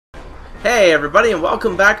Hey everybody, and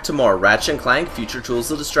welcome back to more Ratchet and Clank Future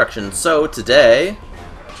Tools of Destruction. So today,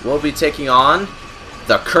 we'll be taking on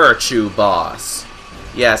the Kerchu boss.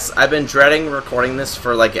 Yes, I've been dreading recording this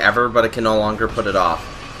for like ever, but I can no longer put it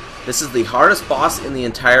off. This is the hardest boss in the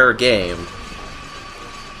entire game,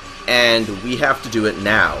 and we have to do it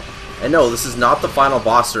now. And no, this is not the final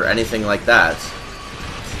boss or anything like that.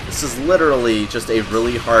 This is literally just a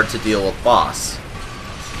really hard to deal with boss.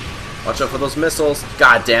 Watch out for those missiles.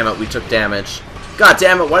 God damn it, we took damage. God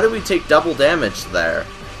damn it, why did we take double damage there?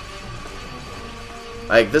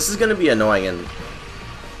 Like, this is gonna be annoying. And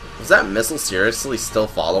was that missile seriously still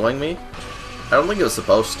following me? I don't think it was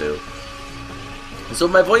supposed to. So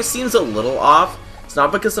my voice seems a little off. It's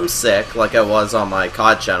not because I'm sick, like I was on my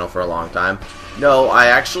COD channel for a long time. No, I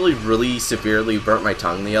actually really severely burnt my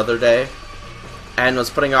tongue the other day, and was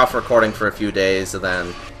putting off recording for a few days, and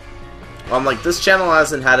then well, I'm like, this channel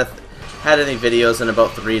hasn't had any videos in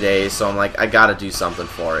about 3 days, so I'm like, I gotta do something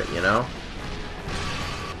for it, you know?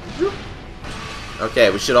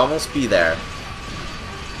 Okay, we should almost be there.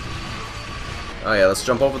 Oh yeah, let's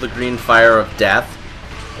jump over the green fire of death.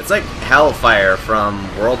 It's like hellfire from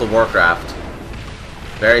World of Warcraft.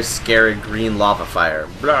 Very scary green lava fire.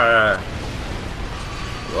 Blah.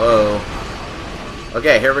 Whoa.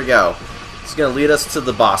 Okay, here we go. It's gonna lead us to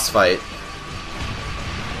the boss fight,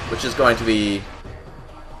 which is going to be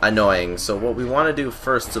annoying. So what we want to do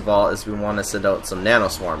first of all is we want to send out some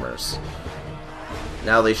nanoswarmers.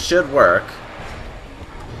 Now they should work.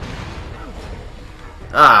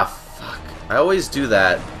 Ah, fuck. I always do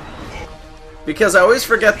that, because I always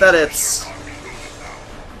forget that it's...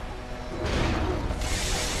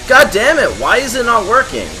 God damn it, why is it not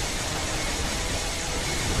working?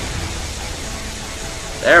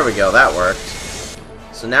 There we go, that worked.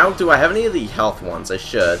 So now, do I have any of the health ones? I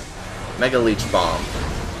should. Mega Leech Bomb.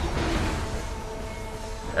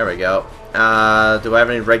 There we go. Do I have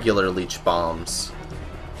any regular Leech Bombs?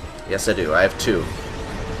 Yes, I do. I have 2.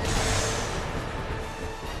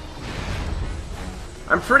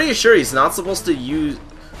 I'm pretty sure he's not supposed to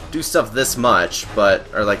do stuff this much, but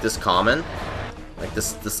or like this common, like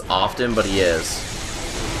this often, but he is.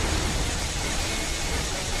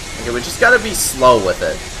 Okay, we just gotta be slow with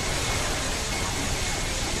it.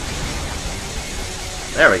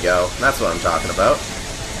 There we go. That's what I'm talking about.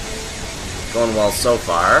 Going well so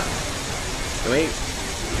far. Can we...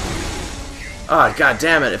 Oh, god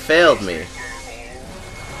damn it, it failed me.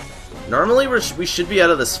 Normally we should be out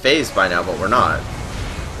of this phase by now, but we're not.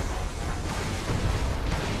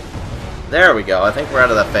 There we go. I think we're out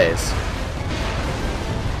of that phase.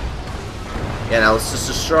 Yeah, now let's just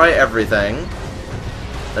destroy everything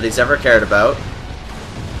that he's ever cared about.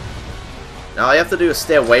 Now all you have to do is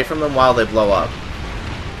stay away from them while they blow up.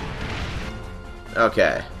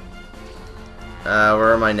 Okay.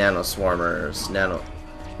 Where are my nanoswarmers?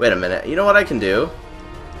 Wait a minute. You know what I can do?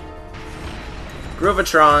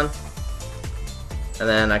 Groovatron. And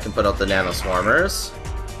then I can put out the nanoswarmers.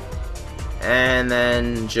 And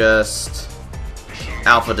then just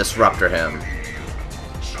Alpha Disruptor him.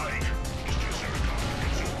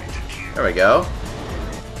 There we go.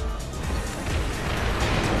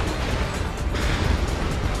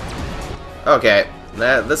 Okay.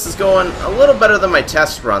 This is going a little better than my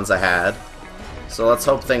test runs I had, so let's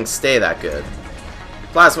hope things stay that good.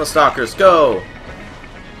 Plasma Stalkers, go!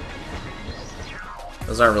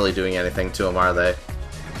 Those aren't really doing anything to him, are they?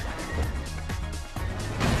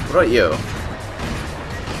 What about you?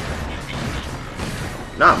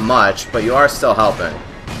 Not much, but you are still helping.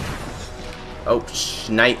 Oh,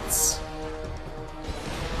 Schneitz.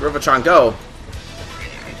 Groovatron, go!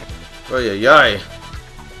 Oh, yeah.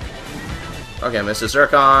 Okay, Mr.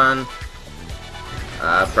 Zircon.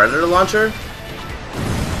 Predator Launcher?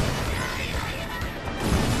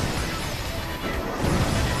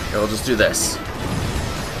 Okay, we'll just do this.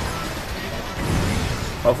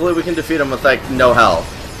 Hopefully we can defeat him with, like, no health.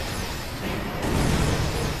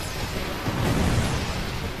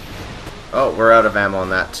 Oh, we're out of ammo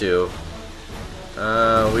on that, too.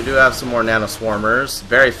 We do have some more nanoswarmers.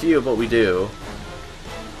 Very few, but we do.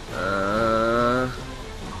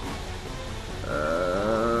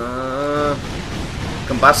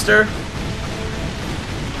 Combustor?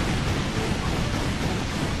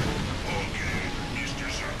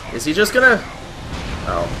 Is he just gonna...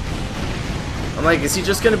 Oh. I'm like, is he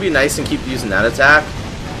just gonna be nice and keep using that attack?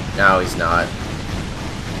 No, he's not.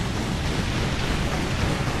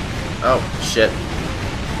 Oh, shit.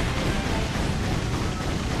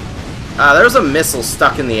 There's a missile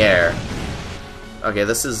stuck in the air. Okay,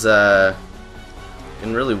 this is,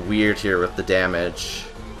 getting really weird here with the damage.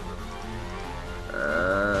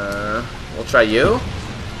 We'll try you.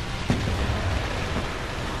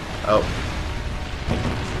 Oh.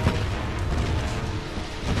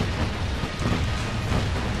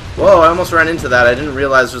 Whoa, I almost ran into that. I didn't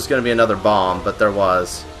realize there was going to be another bomb, but there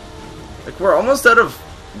was. Like, we're almost out of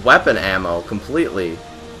weapon ammo completely.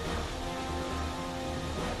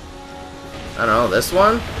 I don't know, this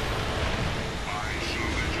one?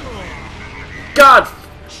 God!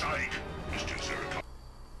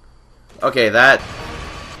 Okay, that...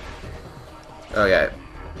 Okay.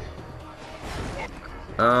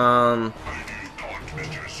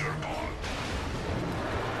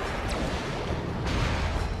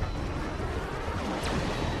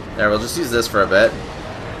 There, we'll just use this for a bit.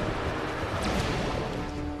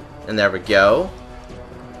 And there we go.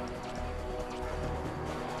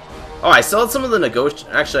 Oh, I still had some of the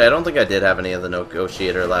Actually, I don't think I did have any of the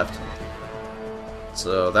negotiator left.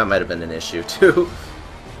 So that might have been an issue, too.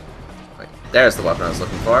 There's the weapon I was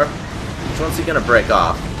looking for. Which one's he gonna break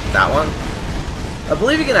off? That one? I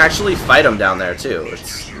believe you can actually fight him down there, too.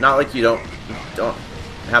 It's not like you don't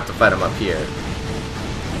have to fight him up here.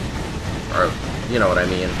 Or, you know what I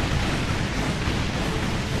mean.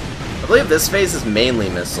 I believe this phase is mainly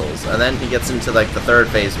missiles, and then he gets into like the third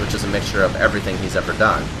phase, which is a mixture of everything he's ever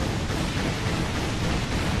done.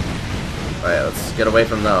 Alright, let's get away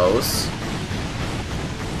from those.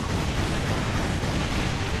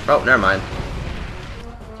 Oh, never mind.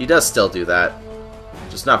 He does still do that,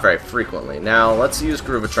 just not very frequently. Now, let's use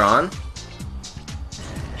Groovatron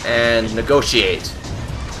and negotiate.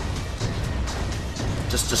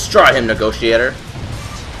 Just destroy him, Negotiator.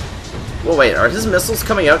 Well, wait, are his missiles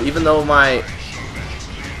coming out even though my...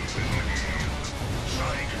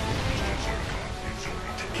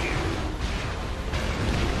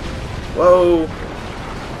 Whoa!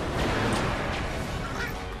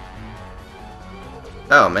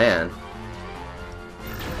 Oh, man.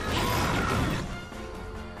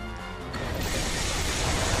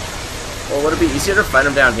 Well, would it be easier to fight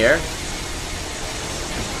him down here?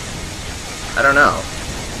 I don't know.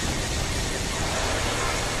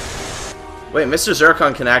 Wait, Mr.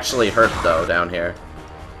 Zircon can actually hurt, though, down here.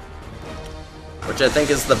 Which I think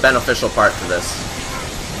is the beneficial part to this.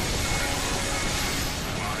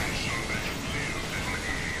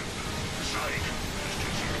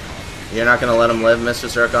 You're not gonna let him live, Mr.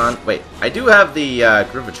 Zircon? Wait, I do have the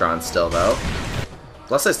Groovatron still, though.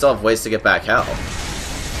 Plus, I still have ways to get back health.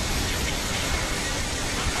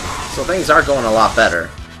 So things are going a lot better.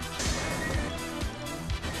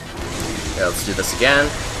 Okay, let's do this again.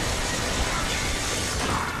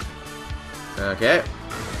 Okay.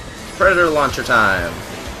 Predator launcher time.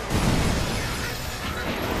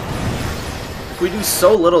 We do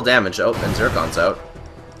so little damage. Oh, and Zircon's out.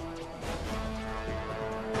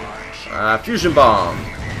 Fusion bomb.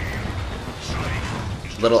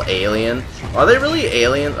 Little alien. Are they really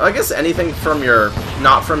alien? I guess anything from your...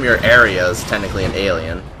 not from your area is technically an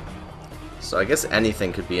alien. So I guess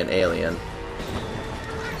anything could be an alien.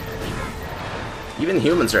 Even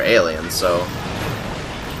humans are aliens, so...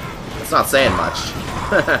 it's not saying much.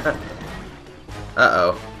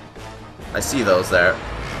 Uh-oh. I see those there.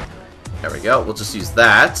 There we go. We'll just use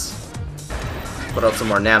that. Put out some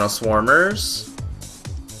more nano swarmers.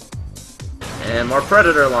 And more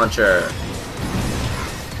predator launcher.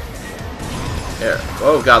 Here.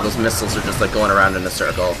 Oh god, those missiles are just like going around in a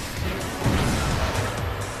circle.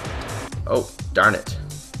 Oh, darn it.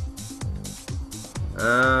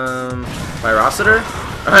 Pyrocitor?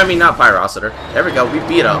 I mean, not Pyrocitor. There we go, we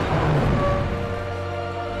beat him.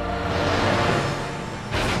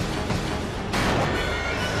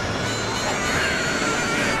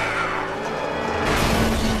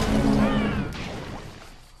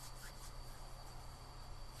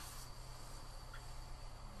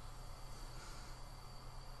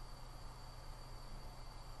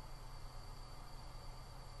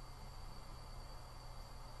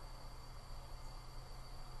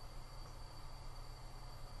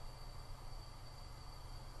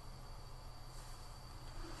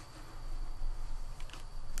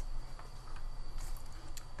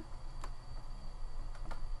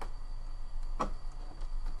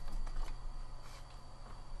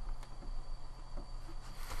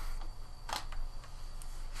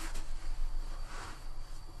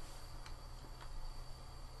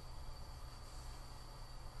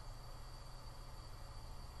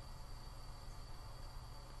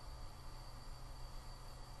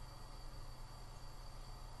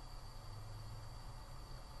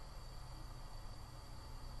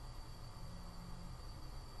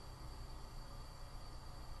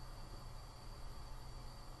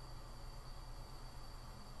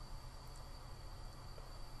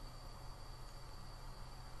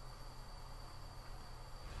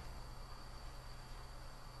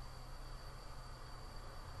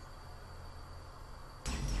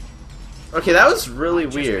 Okay, that was really I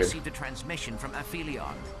just weird. received a transmission from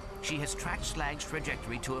Aphelion. She has tracked Slag's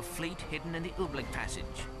trajectory to a fleet hidden in the Ooblik Passage.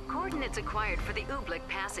 Coordinates acquired for the Ooblik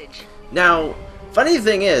Passage. Now, funny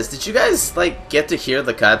thing is, did you guys, like, get to hear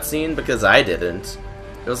the cutscene? Because I didn't.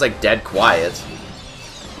 It was, like, dead quiet.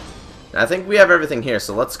 I think we have everything here,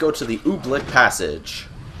 so let's go to the Ooblik Passage.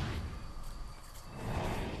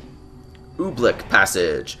 Ooblik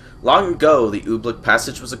Passage. Long ago, the Ooblik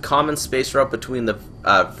Passage was a common space route between the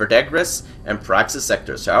Verdegris and Praxis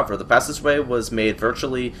sectors. However, the passageway was made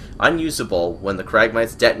virtually unusable when the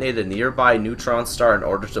Kragmites detonated a nearby neutron star in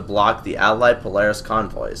order to block the Allied Polaris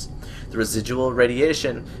convoys. The residual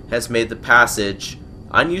radiation has made the passage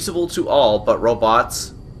unusable to all but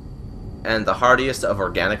robots and the hardiest of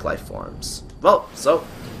organic life forms. Well, so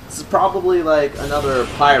this is probably like another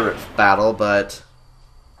pirate battle, but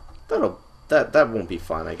that won't be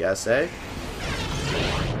fun, I guess, eh?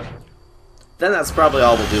 Then that's probably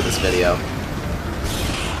all we'll do this video.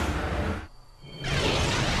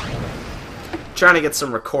 Trying to get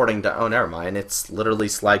some recording done. Oh, never mind. It's literally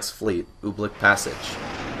Slag's fleet, Ooblik Passage.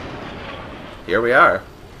 Here we are.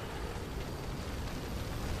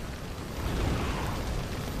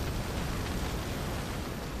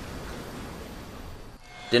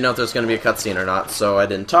 Didn't know if there was going to be a cutscene or not, so I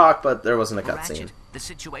didn't talk, but there wasn't a cutscene. Ratchet, the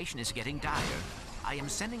situation is getting dire. I am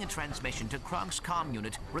sending a transmission to Kronk's comm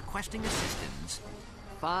unit requesting assistance.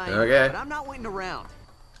 Fine, Okay. but I'm not waiting around.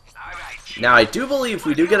 Now, I do believe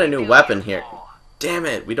we do get a new weapon here. Damn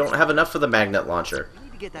it, we don't have enough for the magnet launcher. We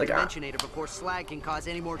need to get that Like, dimensionator before Slag can cause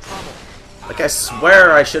any more trouble. Like, I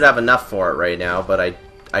swear I should have enough for it right now, but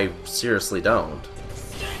I seriously don't.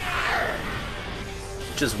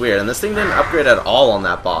 Which is weird, and this thing didn't upgrade at all on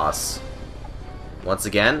that boss. Once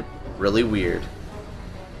again, really weird.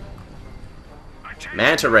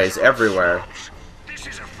 Manta rays everywhere. This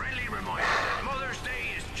is a friendly reminder. Mother's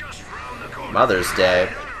Day is just round the corner. Mother's Day.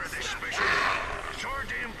 In honor of this special day, Short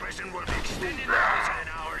Day in Prison will be extended hours and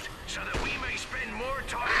hours so that we may spend more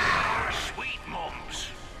time with our sweet mums.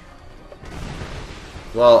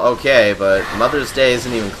 Well, okay, but Mother's Day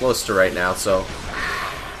isn't even close to right now, so...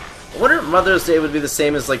 I wonder if Mother's Day would be the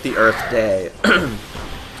same as, like, the Earth Day.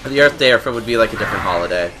 The Earth Day, or if it would be, like, a different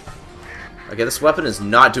holiday. Okay, this weapon is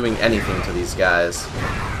not doing anything to these guys.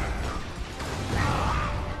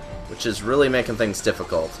 Which is really making things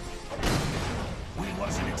difficult. We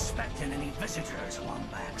wasn't expecting any visitors,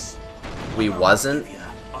 Lombax. We wasn't? Give you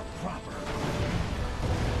a proper...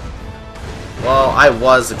 Well, I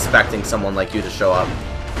was expecting someone like you to show up.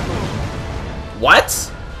 What?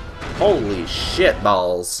 Holy shit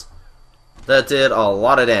balls. That did a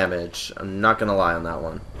lot of damage. I'm not gonna lie on that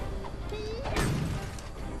one.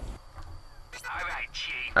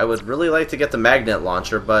 I would really like to get the magnet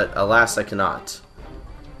launcher, but alas, I cannot.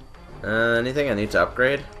 Anything I need to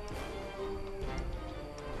upgrade?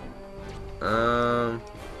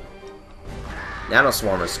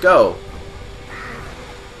 Nanoswarmers, go!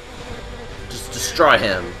 Just destroy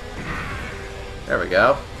him. There we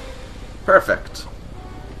go. Perfect.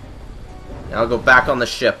 Now I'll go back on the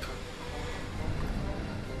ship.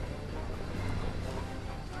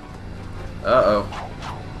 Uh-oh.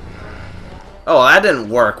 Oh, that didn't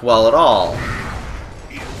work well at all.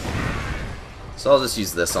 So I'll just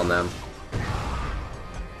use this on them.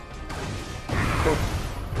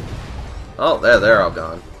 Oh, they're all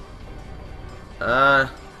gone. Now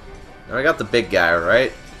I got the big guy,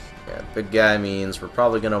 right? Yeah, big guy means we're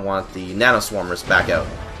probably gonna want the nanoswarmers back out.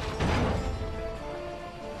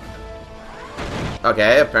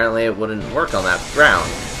 Okay, apparently it wouldn't work on that ground.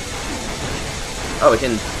 Oh, we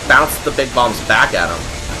can bounce the big bombs back at him.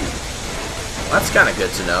 Well, that's kind of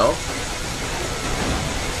good to know.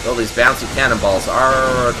 Though these bouncy cannonballs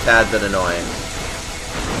are a tad bit annoying.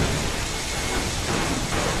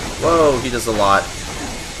 Whoa, he does a lot.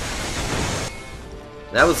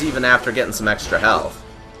 That was even after getting some extra health.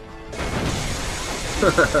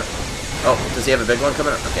 Oh, does he have a big one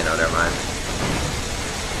coming up? Okay, no, never mind.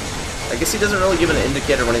 I guess he doesn't really give an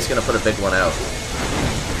indicator when he's going to put a big one out.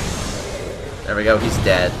 There we go, he's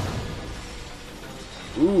dead.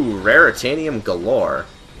 Ooh, raritanium galore.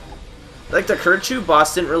 Like, the Kerchu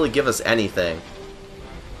boss didn't really give us anything.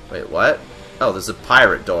 Wait, what? Oh, there's a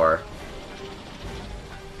pirate door.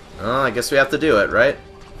 Oh, I guess we have to do it, right?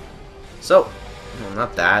 So, well,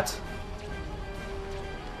 not that.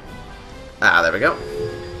 Ah, there we go.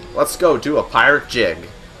 Let's go do a pirate jig.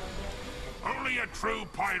 Only a true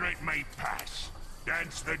pirate may pass.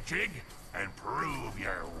 Dance the jig and prove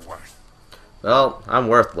your worth. Well, I'm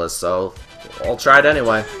worthless, so I'll try it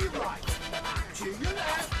anyway.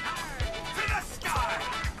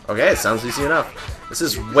 Okay, sounds easy enough. This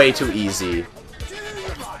is way too easy.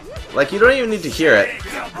 Like, you don't even need to hear it.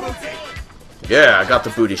 Yeah, I got the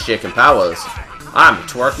booty shaking powers. I'm the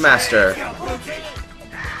twerk master.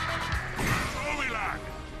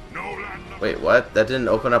 Wait, what? That didn't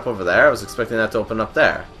open up over there? I was expecting that to open up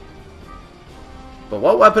there. But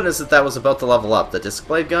what weapon is it that was about to level up? The disc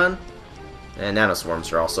blade gun? And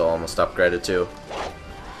nanoswarms are also almost upgraded too.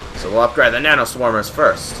 So we'll upgrade the nanoswarmers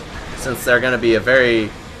first, since they're going to be a very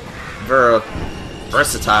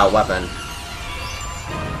versatile weapon.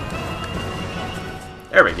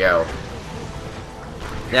 There we go.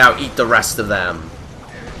 Now eat the rest of them.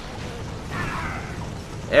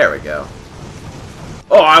 There we go.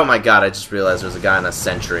 Oh my god, I just realized there's a guy on a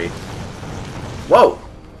sentry. Whoa!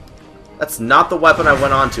 That's not the weapon I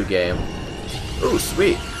went on to, game. Ooh,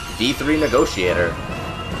 sweet. D3 Negotiator.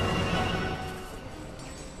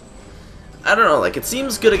 I don't know, like, it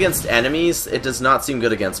seems good against enemies. It does not seem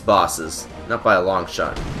good against bosses. Not by a long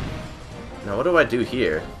shot. Now, what do I do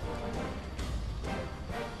here?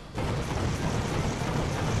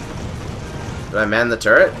 Do I man the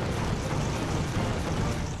turret?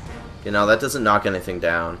 You know, that doesn't knock anything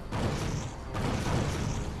down.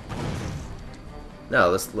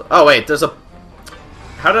 No, this... Oh, wait, there's a...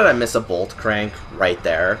 How did I miss a bolt crank right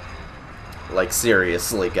there? Like,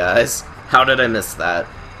 seriously, guys. How did I miss that?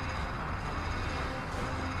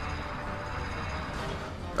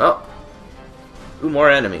 Oh. Ooh, more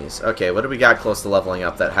enemies. Okay, what do we got close to leveling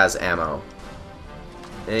up that has ammo?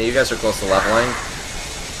 Yeah, you guys are close to leveling.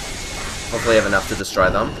 Hopefully I have enough to destroy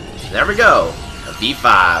them. There we go! A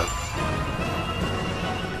B5.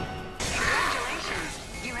 Congratulations!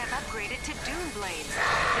 You have upgraded to Doom Blades.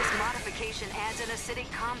 This modification adds an acidic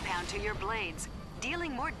compound to your blades,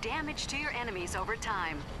 dealing more damage to your enemies over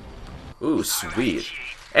time. Ooh, sweet.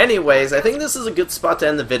 Anyways, I think this is a good spot to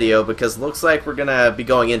end the video because it looks like we're gonna be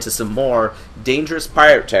going into some more dangerous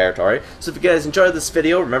pirate territory. So if you guys enjoyed this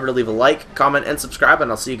video, remember to leave a like, comment, and subscribe, and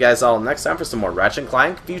I'll see you guys all next time for some more Ratchet &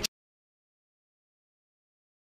 Clank Future.